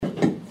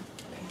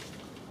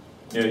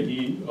예,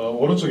 이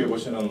오른쪽에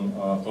보시는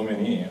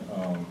도면이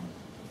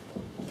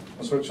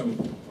컨스트럭션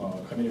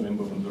커뮤니티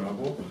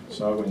멤버분들하고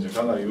저하고 이제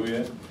가나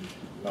이후에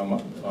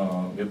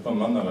몇 번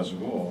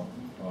만나가지고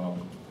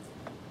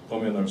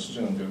도면을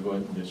수정한 결과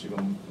이제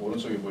지금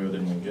오른쪽에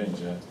보여드리는 게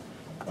이제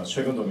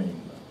최근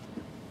도면입니다.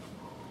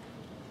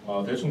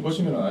 대충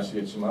보시면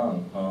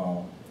아시겠지만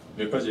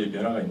몇 가지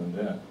변화가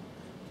있는데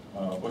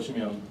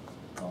보시면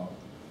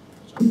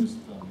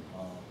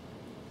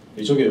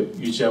이쪽에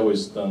위치하고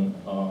있었던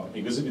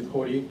exhibit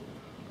홀이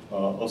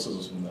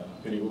없어졌습니다.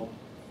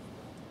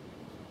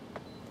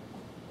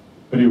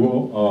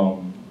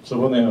 그리고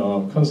저번에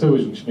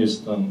컨셉의 중심에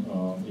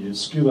있었던 이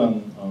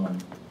스큐단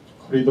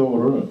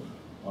코리도어를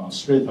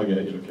스트레이트하게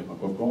이렇게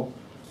바꿨고,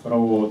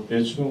 그리고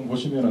대충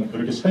보시면은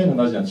그렇게 차이는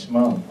나지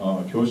않지만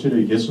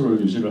교실의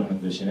개수를 유지를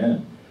하는 대신에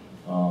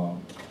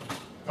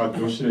각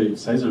교실의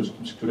사이즈를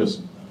조금씩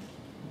줄였습니다.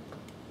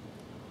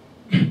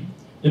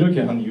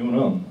 이렇게 한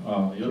이유는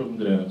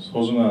여러분들의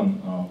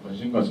소중한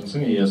관심과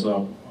정성에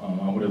의해서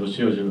아무래도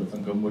지어질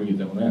어떤 건물이기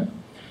때문에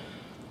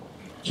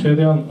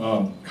최대한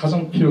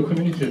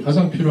커뮤니티에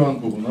가장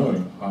필요한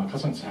부분을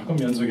가장 작은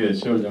면적에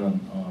지으려는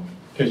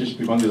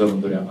KCCP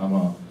관계자분들의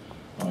아마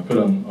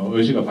그런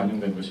의지가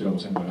반영된 것이라고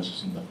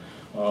생각하셨습니다.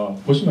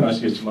 보시면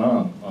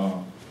아시겠지만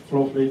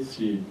플로어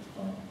플레이트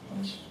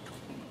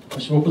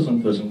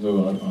 15%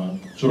 정도가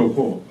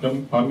줄었고,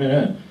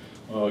 반면에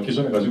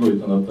기존에 가지고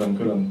있던 어떤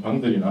그런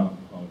방들이나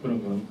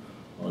그런 건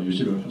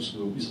유지를 할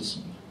수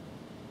있었습니다.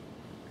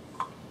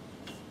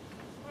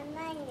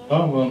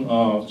 다음은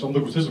좀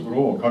더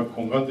구체적으로 각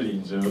공간들이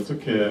이제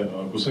어떻게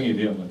구성이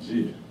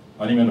되었는지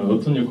아니면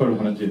어떤 역할을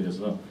하는지에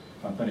대해서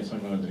간단히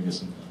설명을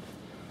드리겠습니다.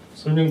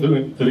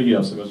 설명드리기에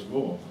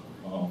앞서가지고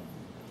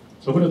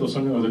저번에도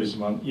설명을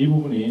드리지만 이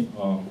부분이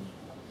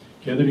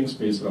게더링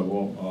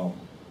스페이스라고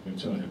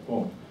명칭을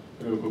했고,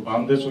 그리고 그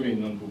반대쪽에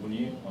있는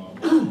부분이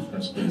오픈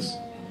스페이스,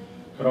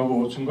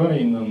 그리고 중간에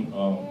있는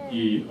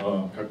이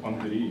각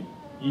방들이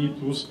이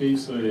두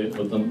스페이스의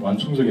어떤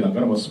완충적인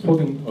그러면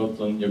스포팅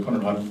어떤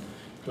역할을 하는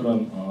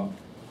그런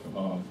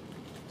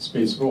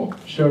스페이스로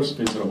쉐어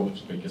스페이스라고 할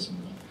수가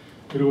있겠습니다.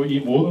 그리고 이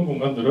모든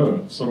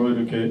공간들을 서로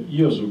이렇게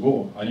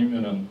이어주고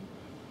아니면은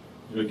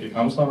이렇게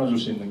감싸 안아줄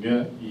수 있는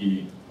게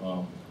이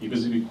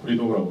이그지비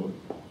코리도어라고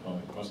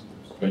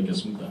말씀드릴 수가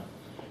있겠습니다.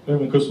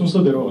 그러면 그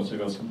순서대로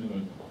제가 설명을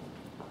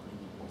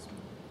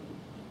드리겠습니다.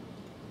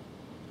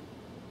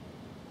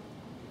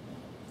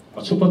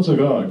 첫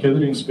번째가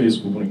게더링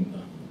스페이스 부분입니다.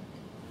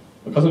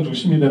 가장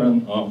중심이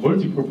되는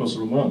멀티퍼포스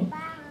룸은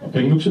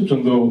 160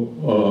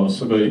 정도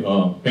석의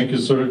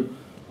뱅킷을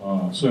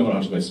수용을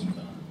할 수가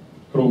있습니다.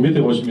 그리고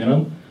밑에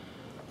보시면은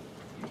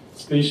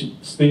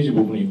스테이지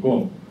부분이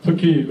있고,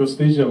 특히 그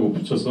스테이지하고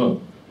붙여서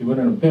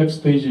이번에는 백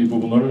스테이지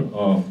부분을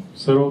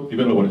새로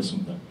디벨롭을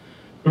했습니다.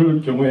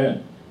 그럴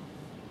경우에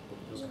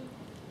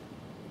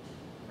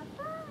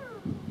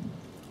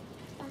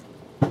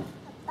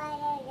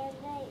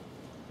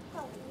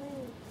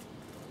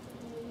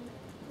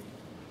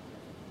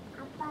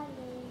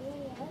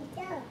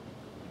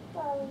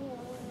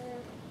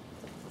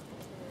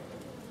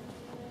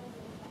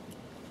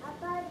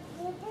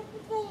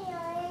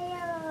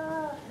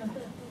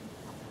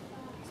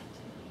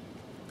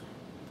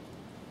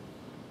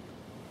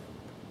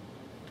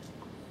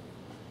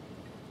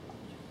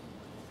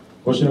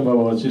보시는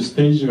바와 같이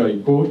스테이지가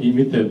있고 이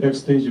밑에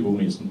백스테이지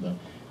부분이 있습니다.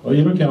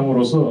 이렇게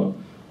함으로써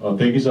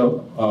대기자,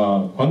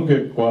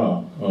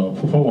 관객과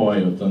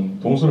퍼포머와의 어떤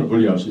동선을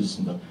분리할 수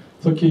있습니다.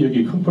 특히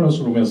여기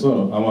컨퍼런스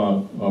룸에서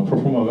아마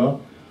퍼포머가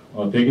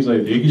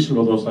대기자의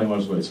대기실로도 사용할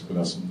수가 있을 것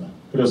같습니다.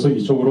 그래서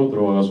이쪽으로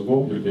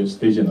들어와가지고 이렇게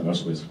스테이지에 나갈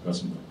수가 있을 것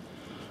같습니다.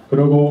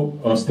 그리고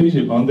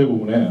스테이지 반대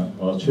부분에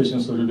최신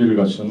설비를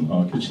갖춘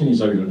키친이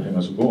자리를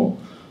해가지고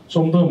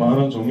좀 더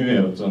많은 종류의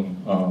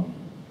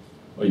어떤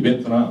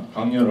이벤트나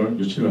강연을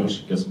유치를 할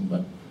수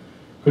있겠습니다.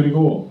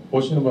 그리고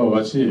보시는 바와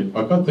같이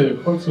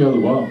바깥의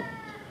컬트야드와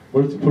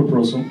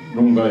멀티퍼포스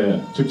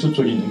룸과의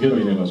직접적인 연결로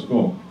인해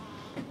가지고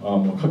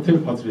뭐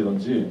칵테일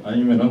파티라든지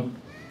아니면은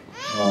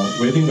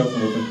웨딩 같은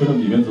어떤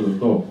그런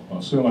이벤트들도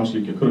수용할 수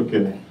있게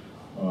그렇게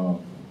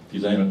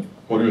디자인을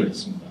고려를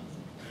했습니다.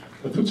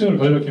 그 특징을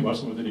간략히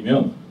말씀을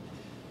드리면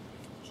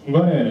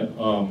중간에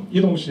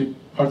이동식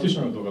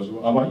파티션을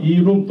둬가지고 아마 이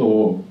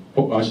룸도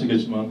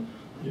아시겠지만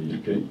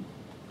이렇게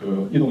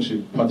그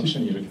이동식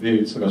파티션이 이렇게 되어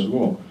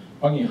있어가지고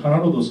방이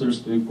하나로도 쓸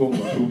수도 있고 뭐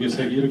 2개,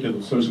 3개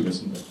이렇게도 쓸 수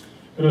있겠습니다.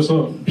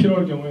 그래서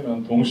필요할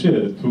경우에는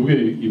동시에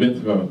 2개의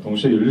이벤트가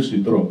동시에 열릴 수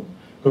있도록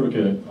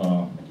그렇게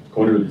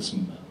고려를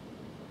했습니다.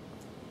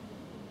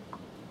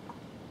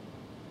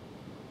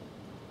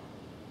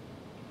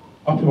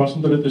 앞에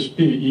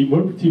말씀드렸다시피 이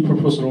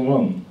멀티퍼포스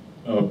룸은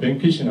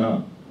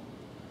뱅킷이나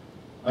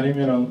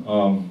아니면은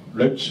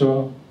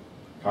렉처,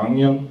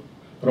 강연,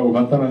 그리고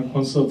간단한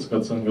콘서트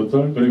같은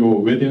것들,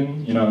 그리고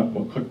웨딩이나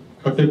뭐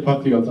칵테일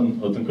파티 같은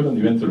어떤 그런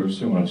이벤트를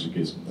수용할 수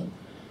있겠습니다.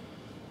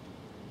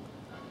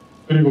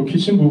 그리고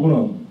키친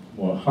부분은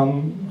뭐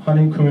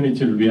한인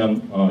커뮤니티를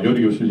위한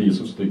요리 교실이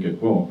있을 수도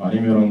있겠고,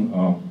 아니면은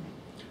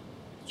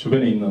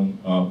주변에 있는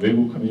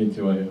외국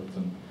커뮤니티와의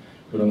어떤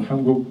그런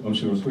한국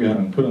음식을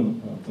소개하는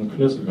그런 어떤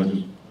클래스를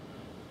가질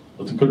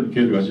어떤 그런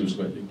기회를 가질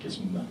수가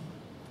있겠습니다.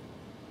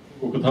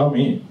 그리고 그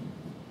다음이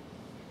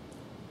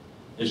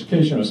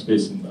에듀케이셔널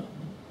스페이스입니다.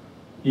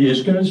 이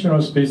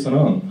에듀케이셔널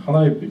스페이스는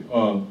하나의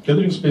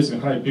게더링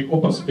스페이스가 하나의 빅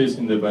오픈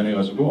스페이스인데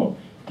반해가지고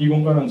이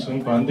공간은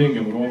정반대인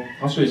경우로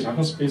다수의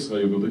작은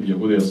스페이스가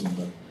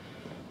요구되었습니다.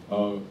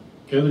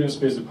 게더링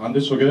스페이스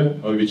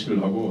반대쪽에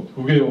위치를 하고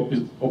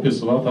 2개의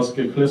오피스와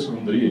 5개의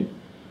클래스룸들이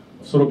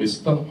서로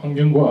비슷한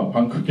환경과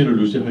방 크기를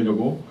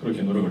유지하려고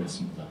그렇게 노력을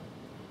했습니다.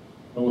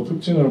 그리고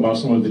특징을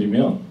말씀을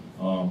드리면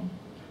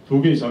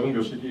 2개의 작은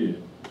교실이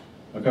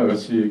아까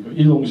같이 그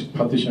이동식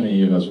파티션에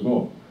의해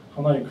가지고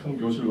하나의 큰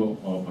교실로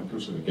바뀔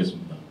수가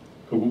있겠습니다.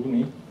 그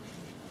부분이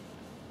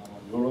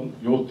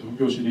요 두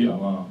교실이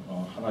아마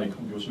하나의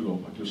큰 교실로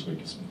바뀔 수가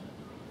있겠습니다.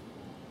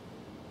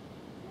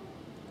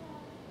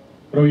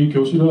 그리고 이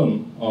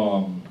교실은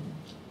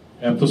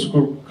애프터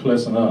스쿨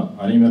클래스나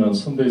아니면은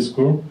선데이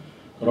스쿨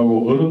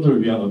그리고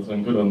어른들을 위한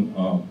어떤 그런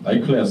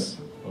나이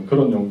클래스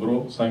그런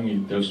용도로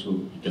사용이 될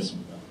수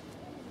있겠습니다.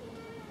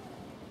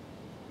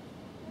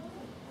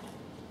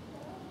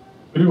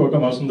 그리고 아까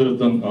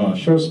말씀드렸던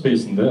쉐어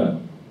스페이스인데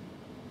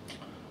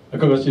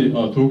아까 같이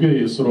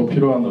 2개의 서로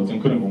필요한 어떤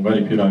그런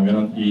공간이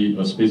필요하면 이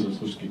스페이스를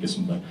쓸 수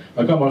있겠습니다.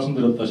 아까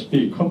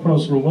말씀드렸다시피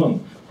컨퍼런스 룸은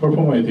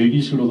퍼포머의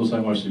대기실로도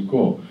사용할 수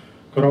있고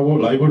그리고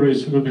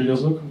라이브러리실을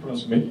빌려서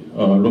컨퍼런스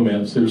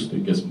룸에 쓸 수도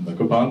있겠습니다.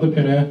 그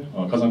반대편에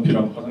가장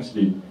필요한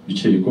화장실이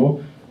위치해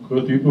있고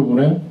그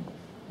뒷부분에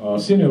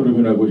시니어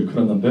룸이라고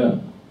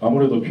일컬었는데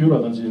아무래도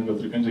뷰라든지 이런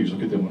것들이 굉장히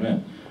좋기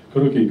때문에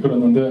그렇게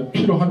일컬었는데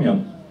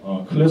필요하면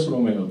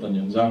클래스룸의 어떤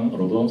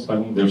연장으로도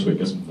사용될 수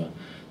있겠습니다.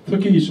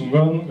 특히 이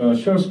중간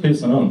쉐어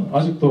스페이스는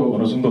아직도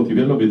어느 정도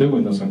디벨롭이 되고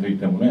있는 상태이기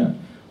때문에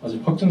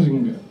아직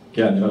확정적인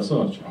게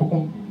아니라서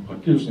조금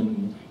바뀔 수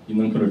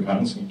있는 그럴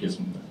가능성이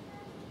있겠습니다.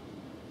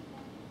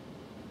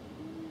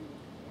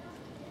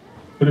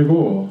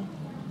 그리고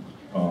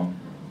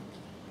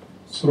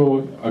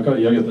서로 아까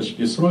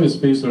이야기했다시피 서로의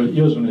스페이스를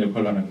이어주는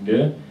역할을 하는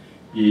게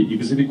이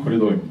익스비트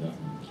코리도어입니다.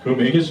 그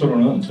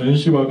매개체로는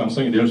전시와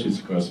감상이 될 수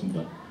있을 것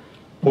같습니다.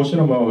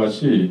 보시는 바와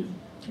같이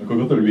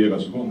그것들을 위해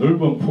가지고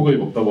넓은 폭의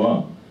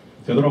복도와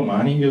되도록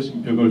많이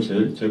이어진 벽을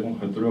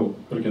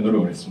제공하도록 그렇게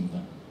노력을 했습니다.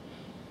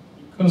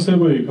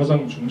 컨셉의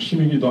가장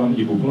중심이기도 한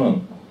이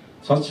부분은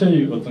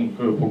자체의 어떤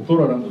그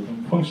복도라는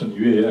어떤 펑션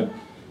이외에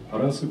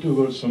다른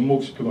성격을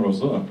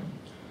접목시킴으로써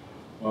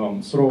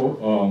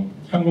서로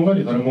한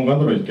공간이 다른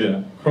공간으로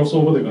이렇게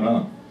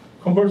크로스오버되거나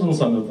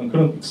컨버전스한 어떤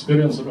그런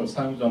익스피리언스를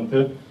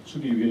사용자한테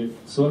주기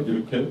위해서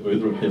이렇게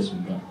의도를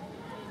하였습니다.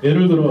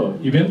 예를 들어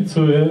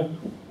이벤트에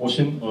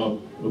오신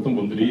어떤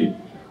분들이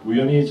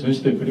우연히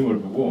전시된 그림을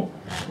보고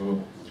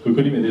그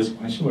그림에 대해서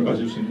관심을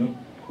가질 수 있는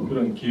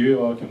그런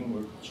기회와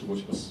경험을 주고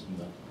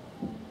싶었습니다.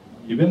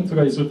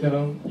 이벤트가 있을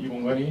때는 이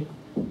공간이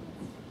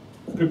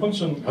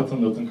프리펑션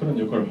같은 어떤 그런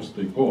역할을 할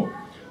수도 있고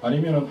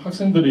아니면은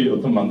학생들이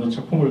어떤 만든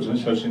작품을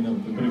전시할 수 있는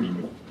어떤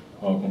그런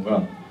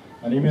공간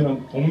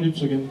아니면은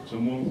독립적인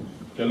전문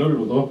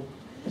갤러리로도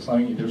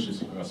사용이 될 수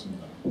있을 것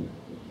같습니다.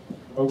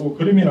 그리고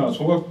그림이나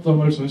조각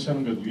등을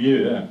전시하는 것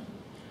이외에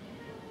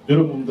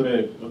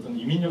여러분들의 어떤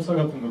이민 역사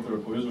같은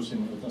것들을 보여줄 수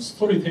있는 어떤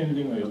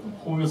스토리텔링의 어떤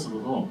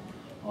포맷으로도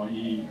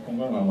이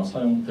공간은 아마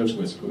사용될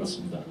수가 있을 것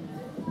같습니다.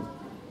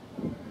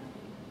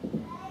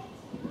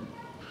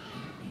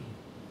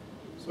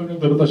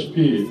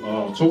 설명드렸다시피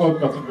조각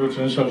같은 걸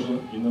전시할 수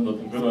있는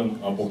어떤 그런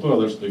복도가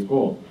될 수도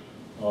있고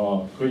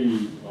거의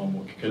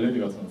뭐 갤러리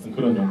같은 어떤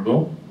그런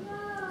용도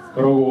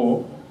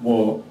그리고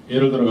뭐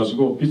예를 들어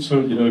가지고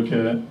빛을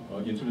이렇게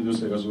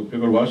인트로듀스 해가지고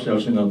벽을 와시할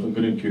수 있는 어떤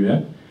그런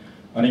기회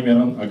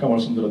아니면은 아까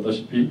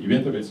말씀드렸다시피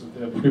이벤트가 있을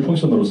때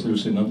프리펑션으로 쓸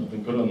수 있는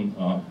어떤 그런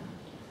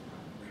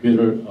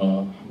기회를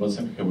한번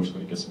생각해 볼 수가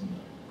있겠습니다.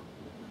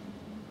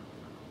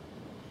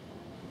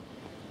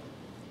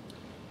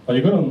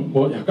 이거는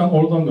뭐 약간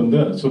올드한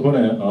건데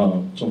저번에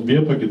좀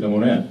미흡했기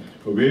때문에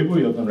그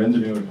외부의 어떤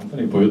렌더링을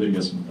간단히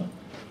보여드리겠습니다.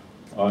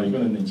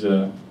 이거는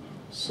이제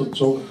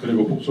서쪽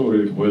그리고 북쪽으로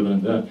이렇게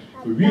보여드리는데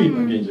그 위에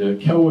있는 게 이제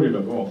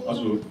캐월이라고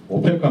아주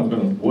오펙한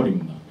그런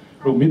월입니다.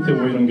 그리고 밑에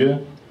보이는 게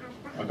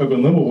아까 그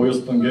넘어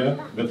보였었던 게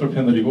메탈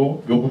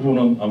패널이고 이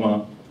부분은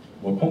아마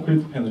뭐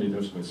콘크리트 패널이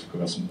될 수가 있을 것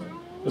같습니다.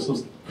 그래서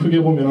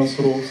크게 보면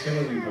서로 세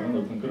가지 다른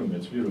어떤 그런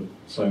매트리얼을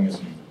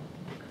사용했습니다.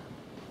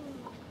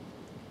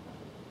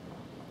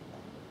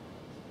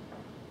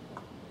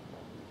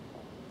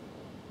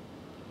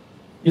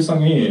 이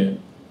쌍이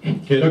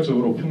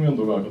계략적으로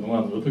평면도가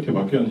그동안 어떻게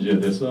바뀌었는지에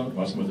대해서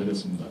말씀을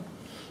드렸습니다.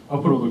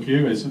 앞으로도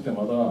기회가 있을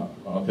때마다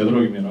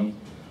되도록이면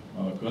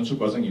건축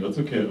과정이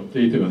어떻게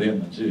업데이트가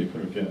되었는지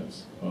그렇게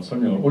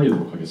설명을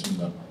올리도록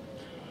하겠습니다.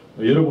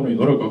 여러분의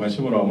노력과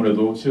관심으로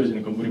아무래도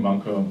지어지는 건물인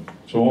만큼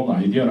좋은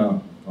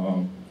아이디어나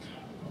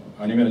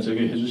아니면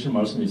제게 해주실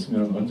말씀이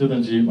있으면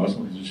언제든지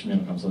말씀을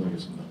해주시면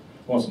감사드리겠습니다.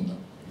 고맙습니다.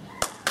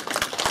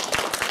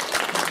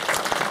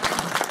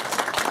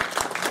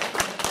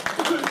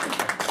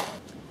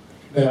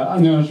 네,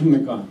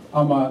 안녕하십니까.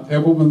 아마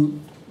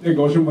대부분 여기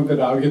오신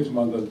분들은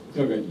알겠지만,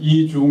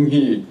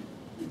 이중희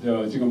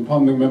지금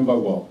파운딩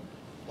멤버고,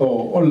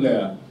 또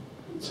원래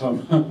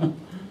참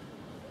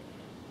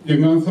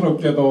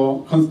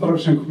영광스럽게도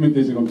컨스트럭션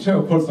커미티 지금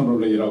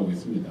체어퍼슨으로 일하고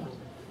있습니다.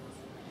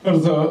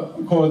 그래서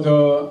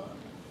그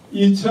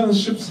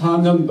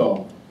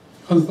 2014년도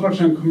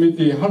컨스트럭션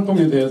커미티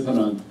활동에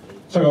대해서는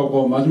제가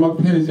그 마지막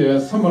페이지에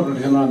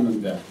서머를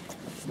해놨는데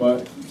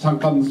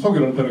잠깐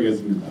소개를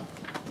드리겠습니다.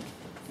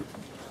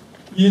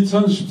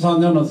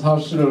 2014년은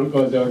사실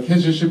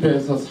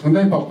KCCP에서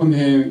상당히 바쁜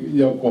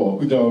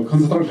해였고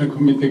컨스트럭션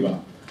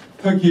커미티가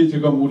특히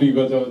지금 우리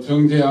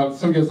정재학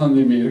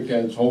설계사님이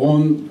이렇게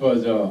좋은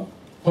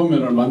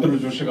도면을 만들어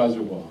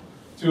주셔가지고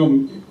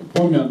지금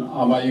보면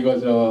아마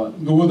이거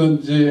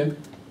누구든지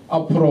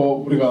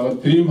앞으로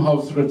우리가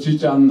드림하우스를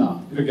짓지 않나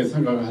이렇게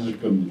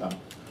생각하실 겁니다.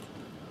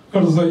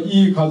 그래서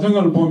이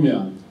과정을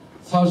보면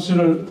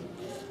사실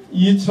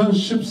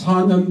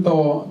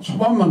 2014년도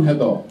초반만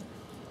해도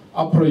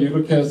앞으로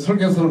이렇게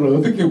설계서를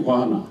어떻게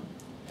구하나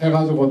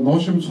해가지고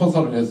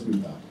노심초사를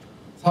했습니다.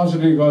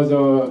 사실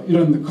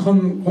이런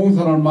큰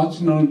공사를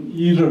마치는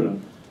일을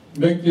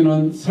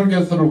맡기는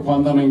설계서를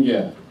구한다는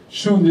게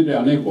쉬운 일이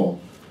아니고,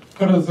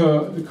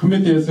 그래서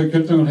커미티에서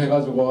결정을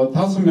해가지고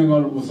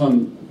 5명을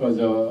우선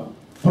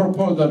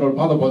프로포저를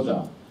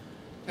받아보자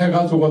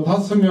해가지고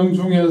 5명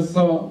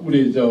중에서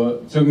우리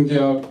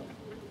정재학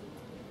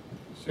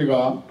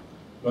씨가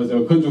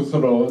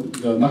건축사로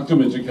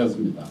낙점을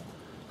지켰습니다.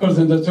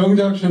 그래서 이제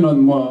정재학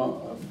씨는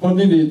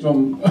본인이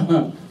좀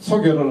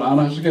소개를 안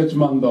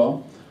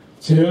하시겠지만도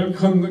제일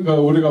큰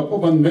우리가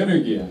뽑은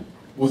매력이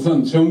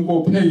우선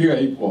정보 폐기가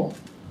있고,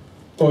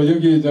 또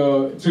여기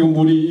지금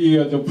우리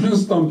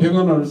프린스턴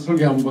병원을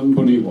설계한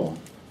분이고,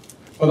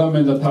 그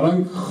다음에 이제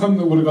다른 큰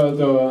우리가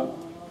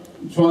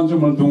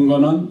주안점을 둔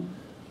거는,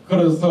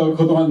 그래서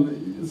그동안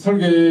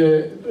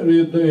설계에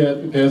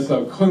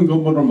대해서 큰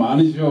건물을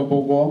많이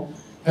지어보고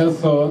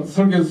해서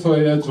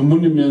설계소의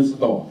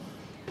전문이면서도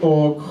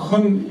또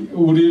큰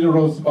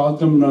우리로서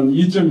봐주는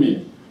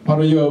이점이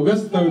바로 이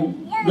웨스트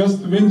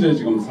윈즈에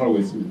지금 살고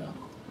있습니다.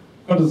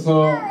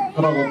 그래서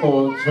그러고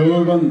또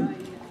적은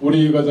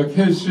우리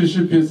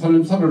KCCP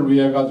살림살을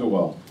위해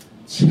가지고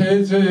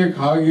최저의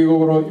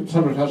가격으로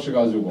입찰을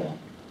하셔가지고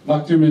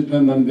낙점이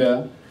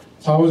됐는데,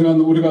 좌우지간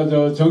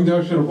우리가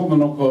정재학 씨를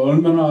뽑아놓고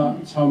얼마나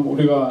참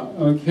우리가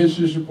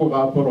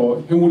KCCP가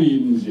앞으로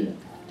행운이인지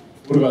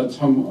우리가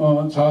참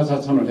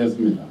자아자찬을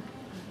했습니다.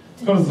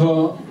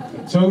 그래서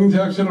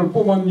정재학 씨를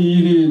뽑은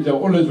일이 이제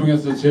올해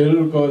중에서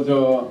제일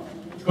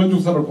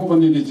건축사를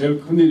뽑은 일이 제일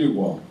큰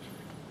일이고,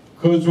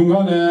 그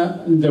중간에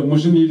이제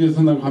무슨 일이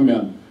있었는가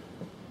하면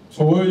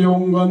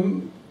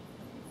조용건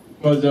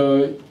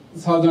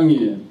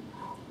사장이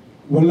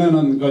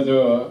원래는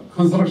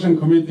컨스트럭션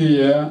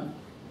커미티의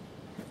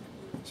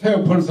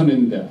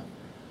체어펄슨인데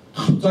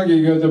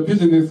갑자기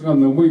비즈니스가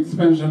너무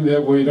익스펜션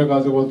되고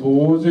이래가지고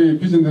도저히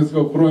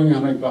비즈니스가 그로잉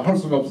하니까 할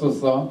수가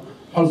없어서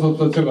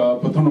제가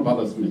버튼을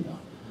받았습니다.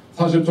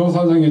 사실 조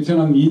사장이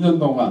지난 2년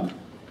동안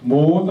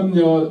모든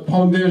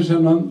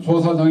파운데이션은 조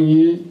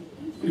사장이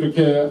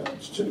이렇게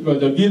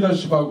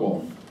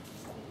리더십하고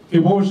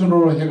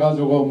디보션으로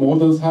해가지고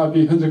모든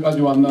사업이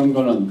현재까지 왔는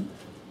거는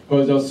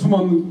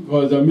숨은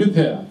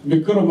밑에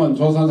밑거름은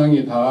조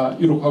사장이 다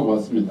이룩하고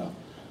왔습니다.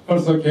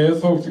 그래서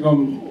계속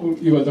지금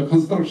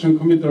컨스트럭션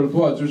커미티를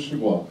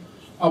도와주시고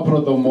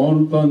앞으로도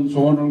모든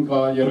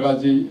조언과 여러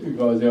가지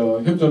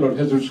협조를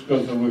해주실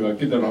것을 우리가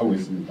기대를 하고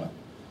있습니다.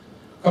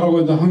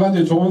 그리고 이제 한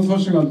가지 좋은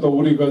소식은 또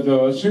우리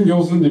신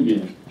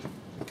교수님이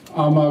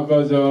아마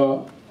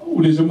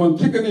우리 전문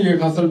피크닉에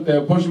갔을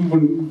때 보신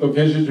분도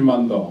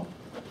계시지만도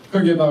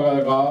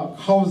거기에다가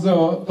하우스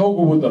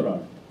도구부들을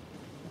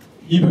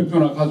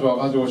 200주나 가져와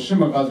가지고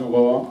심어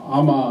가지고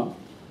아마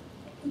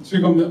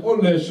지금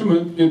원래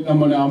심었기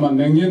때문에 아마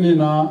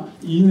내년이나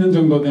 2년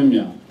정도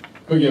되면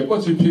거기에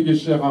꽃이 피기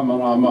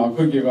시작하면 아마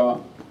거기가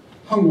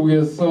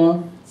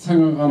한국에서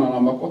생각하는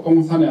아마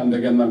꽃동산이 안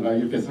되겠는가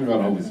이렇게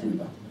생각을 하고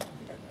있습니다.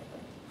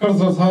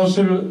 그래서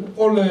사실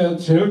원래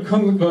제일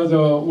큰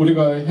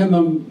우리가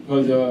해놓은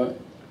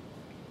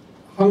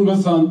한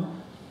것은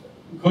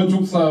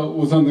건축사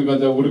우선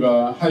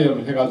우리가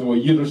하여를 해가지고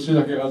일을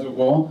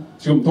시작해가지고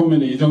지금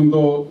도면이 이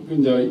정도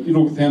이제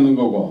이렇게 되는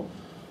거고,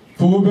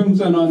 두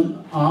번째는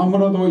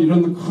아무래도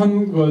이런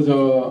큰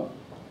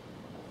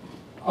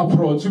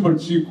앞으로 집을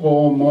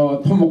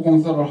짓고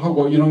토목공사를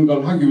하고 이런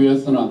걸 하기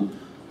위해서는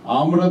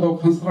아무래도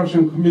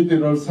컨스트럭션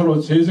커미티를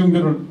서로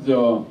재정비를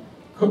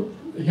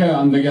해야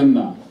안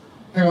되겠나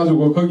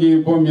해가지고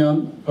거기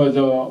보면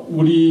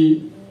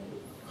우리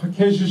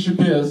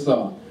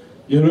KCCP에서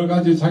여러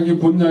가지 자기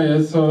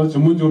분야에서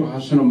전문적으로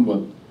하시는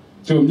분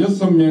지금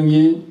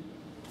 6명이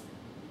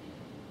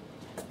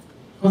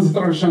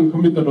컨스트럭션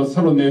커미티로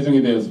새로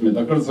내정이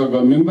되었습니다. 그래서 그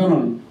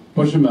명단을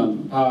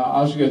보시면 다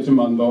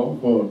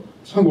아시겠지만도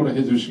참고를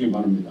해주시기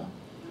바랍니다.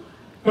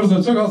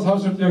 그래서 제가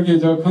사실 여기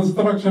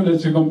컨스트럭션에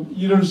지금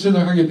일을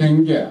시작하게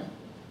된 게,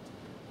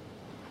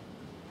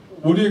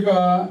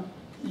 우리가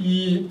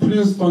이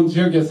프린스턴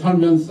지역에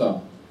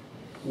살면서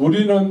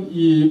우리는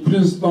이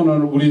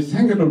프린스턴을 우리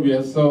생계를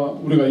위해서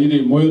우리가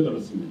일이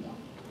모여들었습니다.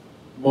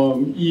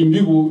 뭐 이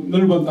미국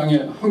넓은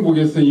땅에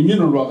한국에서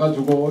이민을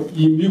와가지고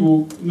이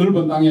미국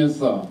넓은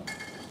땅에서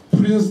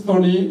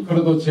프린스톤이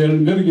그래도 제일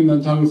매력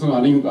있는 장소가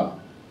아닌가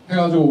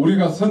해가지고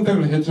우리가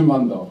선택을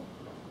했지만도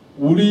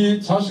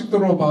우리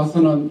자식들로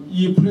봐서는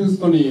이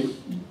프린스톤이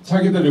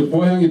자기들의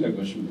고향이 될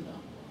것입니다.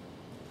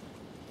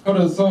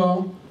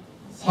 그래서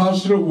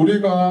사실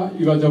우리가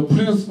이거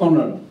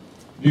프린스톤을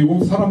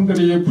미국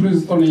사람들이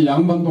프린스톤이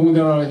양반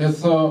동네라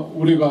해서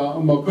우리가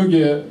뭐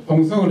거기에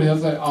동성을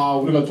해서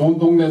우리가 좋은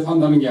동네에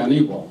산다는 게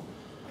아니고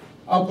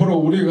앞으로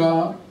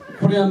우리가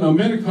코리안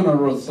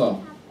아메리카노로서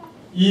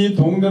이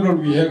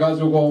동네를 위해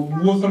가지고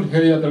무엇을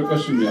해야 될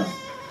것이며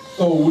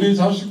또 우리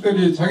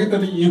자식들이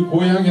자기들이 이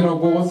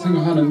고향이라고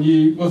생각하는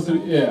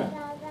이것을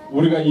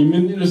우리가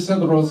이민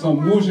 1세대로서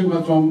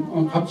무엇인가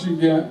좀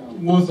값지게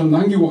무엇을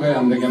남기고 가야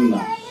안 되겠나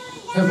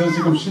해서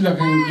지금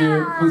시작한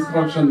게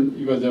컨스트럭션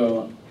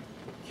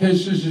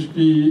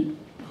KCCB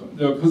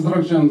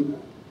컨스트럭션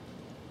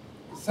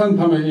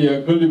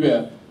센텀의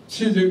건립의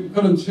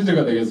그런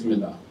취지가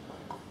되겠습니다.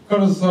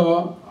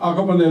 그래서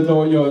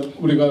아까번에도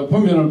우리가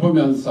화면을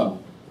보면서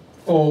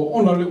또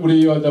오늘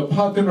우리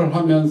파티를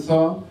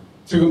하면서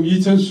지금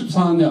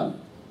 2014년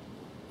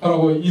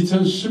그리고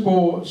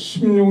 2015,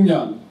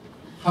 16년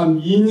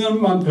한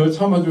 2년만 더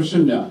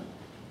참아주시면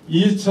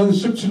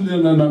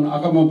 2017년에는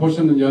아까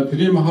보시는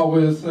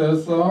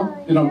드림하우스에서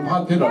이런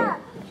파티를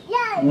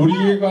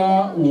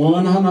우리가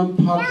원하는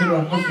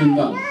파티를 할 수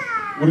있는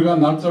우리가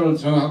날짜를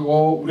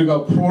정하고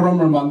우리가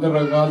프로그램을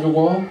만들어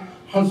가지고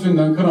할 수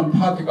있는 그런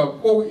파티가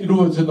꼭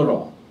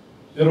이루어지도록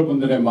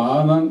여러분들의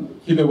많은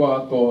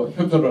기대와 또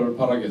협조를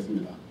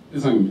바라겠습니다.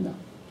 이상입니다.